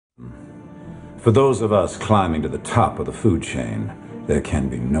For those of us climbing to the top of the food chain, there can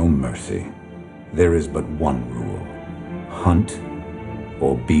be no mercy. There is but one rule: hunt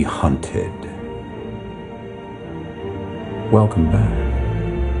or be hunted. Welcome back.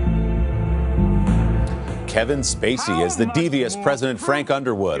 Kevin Spacey as the devious President Frank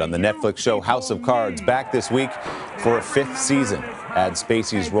Underwood on the Netflix show House of Cards, back this week for a 5th season. Add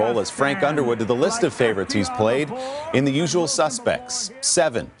Spacey's role as Frank Underwood to the list of favorites he's played in The Usual Suspects,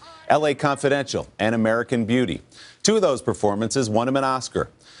 Seven, LA Confidential, and American Beauty. 2 of those performances won him an Oscar.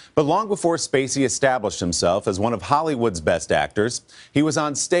 But long before Spacey established himself as one of Hollywood's best actors, he was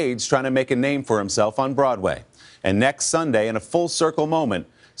on stage trying to make a name for himself on Broadway. And next Sunday, in a full-circle moment,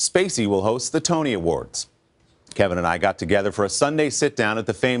 Spacey will host the Tony Awards. Kevin and I got together for a Sunday sit-down at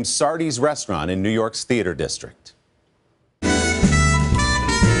the famed Sardi's restaurant in New York's Theater District. I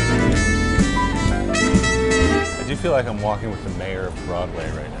do feel like I'm walking with the mayor of Broadway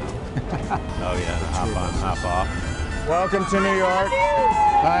right now. Oh yeah, hop on, hop off. Welcome to New York.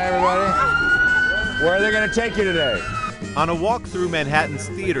 Hi, everybody. Where are they going to take you today? On a walk through Manhattan's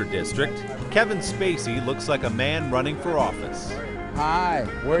Theater District, Kevin Spacey looks like a man running for office. Hi,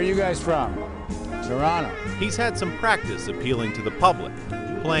 where are you guys from? Toronto. He's had some practice appealing to the public,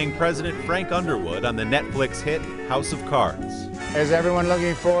 playing President Frank Underwood on the Netflix hit House of Cards. Is everyone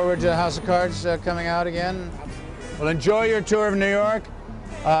looking forward to House of Cards coming out again? Well, enjoy your tour of New York.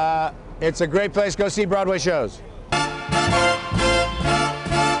 It's a great place. Go see Broadway shows.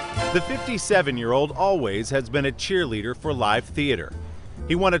 The 57-year-old always has been a cheerleader for live theater.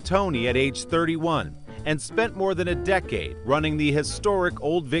 He won a Tony at age 31 and spent more than a decade running the historic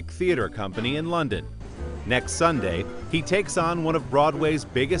Old Vic Theatre Company in London. Next Sunday, he takes on one of Broadway's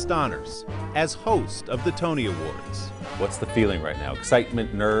biggest honors as host of the Tony Awards. What's the feeling right now?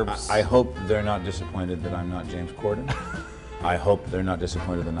 Excitement, nerves? I hope they're not disappointed that I'm not James Corden. I hope they're not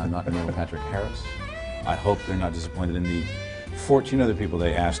disappointed that I'm not Neil Patrick Harris. I hope they're not disappointed in the other people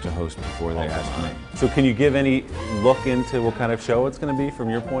they asked to host before they asked me. So can you give any look into what kind of show it's going to be from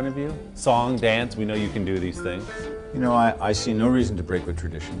your point of view? Song, dance, we know you can do these things. You know, I see no reason to break with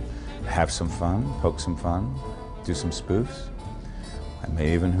tradition. Have some fun, poke some fun, do some spoofs. I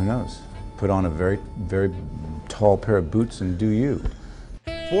may even, who knows, put on a very, very tall pair of boots and do you.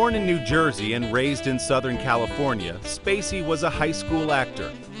 Born in New Jersey and raised in Southern California, Spacey was a high school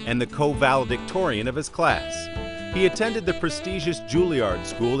actor and the co-valedictorian of his class. He attended the prestigious Juilliard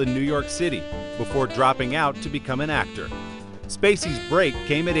School in New York City before dropping out to become an actor. Spacey's break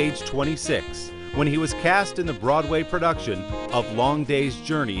came at age 26 when he was cast in the Broadway production of Long Day's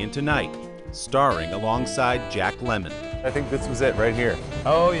Journey into Night, starring alongside Jack Lemmon. I think this was it right here.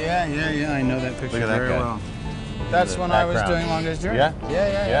 Oh, yeah, I know that picture very well. That's when I was doing Long Day's Journey. Yeah?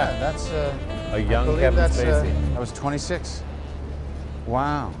 Yeah. That's a young Kevin Spacey. I was 26.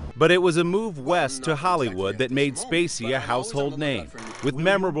 Wow. But it was a move west to Hollywood that made Spacey a household name, with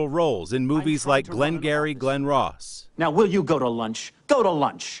memorable roles in movies like Glengarry Glen Ross. Now, will you go to lunch? Go to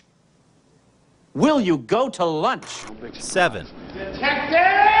lunch. Will you go to lunch? Seven. Detective!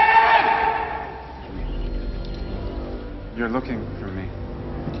 You're looking for me.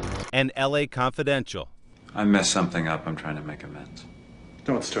 And LA Confidential. I messed something up. I'm trying to make amends.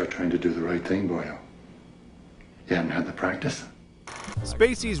 Don't start trying to do the right thing, boyo. You haven't had the practice.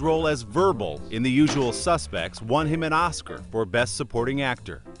 Spacey's role as Verbal in The Usual Suspects won him an Oscar for Best Supporting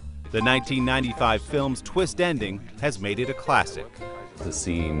Actor. The 1995 film's twist ending has made it a classic. The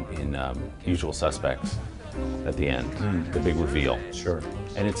scene in Usual Suspects at the end, the big reveal. Sure.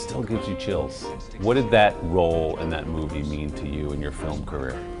 And it still gives you chills. What did that role in that movie mean to you in your film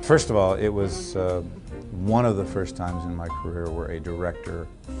career? First of all, it was one of the first times in my career where a director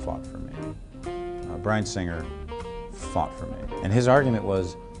fought for me. Bryan Singer fought for me. And his argument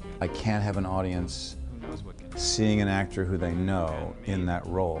was, I can't have an audience seeing an actor who they know in that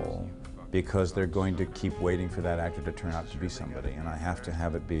role because they're going to keep waiting for that actor to turn out to be somebody, and I have to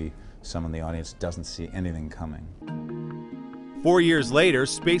have it be someone the audience doesn't see anything coming. 4 years later,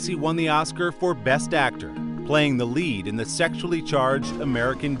 Spacey won the Oscar for Best Actor, playing the lead in the sexually charged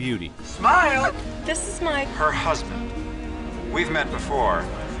American Beauty. Smile! This is Mike. Her husband. We've met before,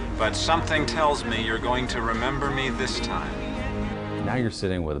 but something tells me you're going to remember me this time. Now you're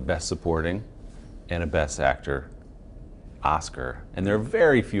sitting with a Best Supporting and a Best Actor Oscar, and there are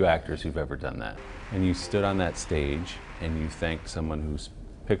very few actors who've ever done that. And you stood on that stage and you thanked someone whose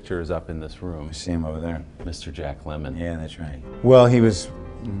picture is up in this room. I see him over there. Mr. Jack Lemmon. Yeah, that's right. Well, he was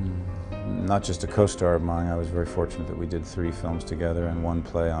not just a co-star of mine. I was very fortunate that we did 3 films together and 1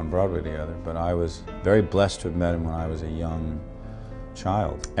 play on Broadway together, but I was very blessed to have met him when I was a young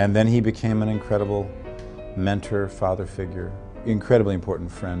child. And then he became an incredible mentor, father figure, incredibly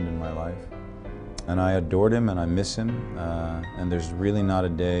important friend in my life. And I adored him and I miss him. And there's really not a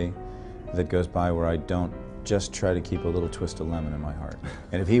day that goes by where I don't just try to keep a little twist of lemon in my heart.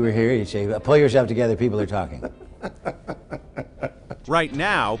 And if he were here, he'd say, pull yourself together, people are talking. Right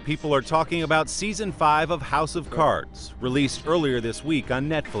now, people are talking about Season 5 of House of Cards, released earlier this week on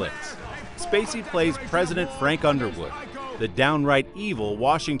Netflix. Spacey plays President Frank Underwood, the downright evil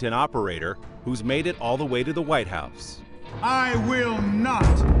Washington operator who's made it all the way to the White House. I will not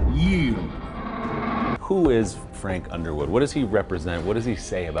yield. Who is Frank Underwood? What does he represent? What does he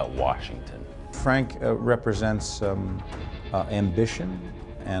say about Washington? Frank represents ambition,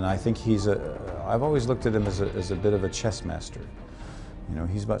 and I think I've always looked at him as a bit of a chess master. You know,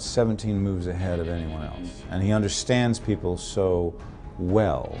 he's about 17 moves ahead of anyone else, and he understands people so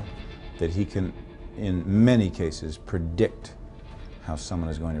well that he can, in many cases, predict how someone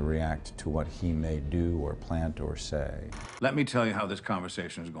is going to react to what he may do or plant or say. Let me tell you how this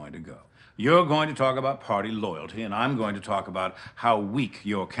conversation is going to go. You're going to talk about party loyalty, and I'm going to talk about how weak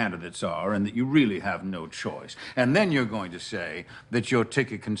your candidates are and that you really have no choice. And then you're going to say that your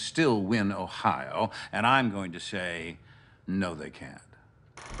ticket can still win Ohio, and I'm going to say, no, they can't.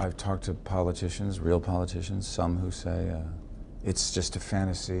 I've talked to politicians, real politicians, some who say it's just a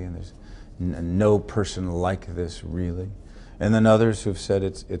fantasy and there's no person like this really. And then others who've said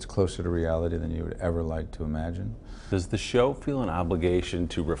it's closer to reality than you would ever like to imagine. Does the show feel an obligation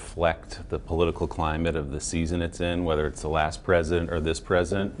to reflect the political climate of the season it's in, whether it's the last president or this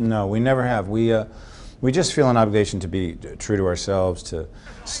president? No, we never have. We just feel an obligation to be true to ourselves, to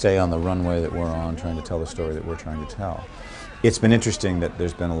stay on the runway that we're on, trying to tell the story that we're trying to tell. It's been interesting that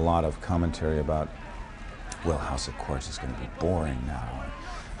there's been a lot of commentary about, well, House of Cards is going to be boring now.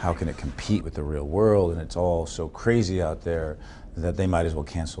 How can it compete with the real world? And it's all so crazy out there that they might as well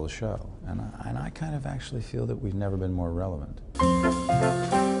cancel the show. And I kind of actually feel that we've never been more relevant.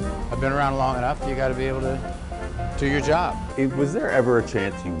 I've been around long enough, you got to be able to do your job. Was there ever a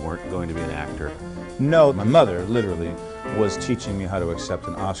chance you weren't going to be an actor? No, my mother literally was teaching me how to accept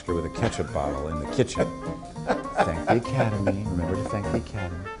an Oscar with a ketchup bottle in the kitchen. Thank the Academy, remember to thank the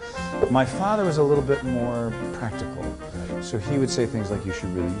Academy. My father was a little bit more practical. So he would say things like, you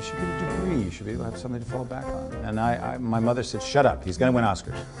should get a degree, you should be able to have something to fall back on. And my mother said, shut up, he's going to win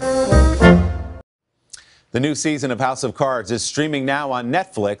Oscars. The new season of House of Cards is streaming now on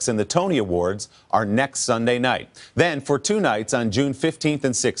Netflix, and the Tony Awards are next Sunday night. Then, for 2 nights on June 15th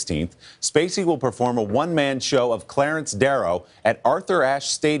and 16th, Spacey will perform a one-man show of Clarence Darrow at Arthur Ashe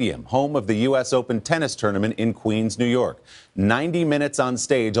Stadium, home of the U.S. Open tennis tournament in Queens, New York. 90 minutes on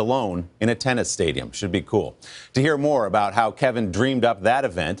stage alone in a tennis stadium. Should be cool. To hear more about how Kevin dreamed up that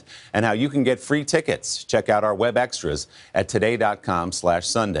event and how you can get free tickets, check out our web extras at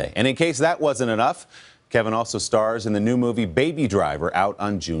today.com/Sunday. And in case that wasn't enough, Kevin also stars in the new movie Baby Driver, out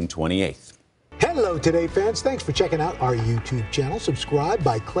on June 28th. Hello, Today fans. Thanks for checking out our YouTube channel. Subscribe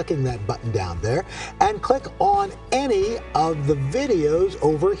by clicking that button down there and click on any of the videos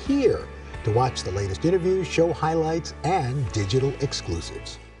over here to watch the latest interviews, show highlights, and digital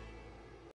exclusives.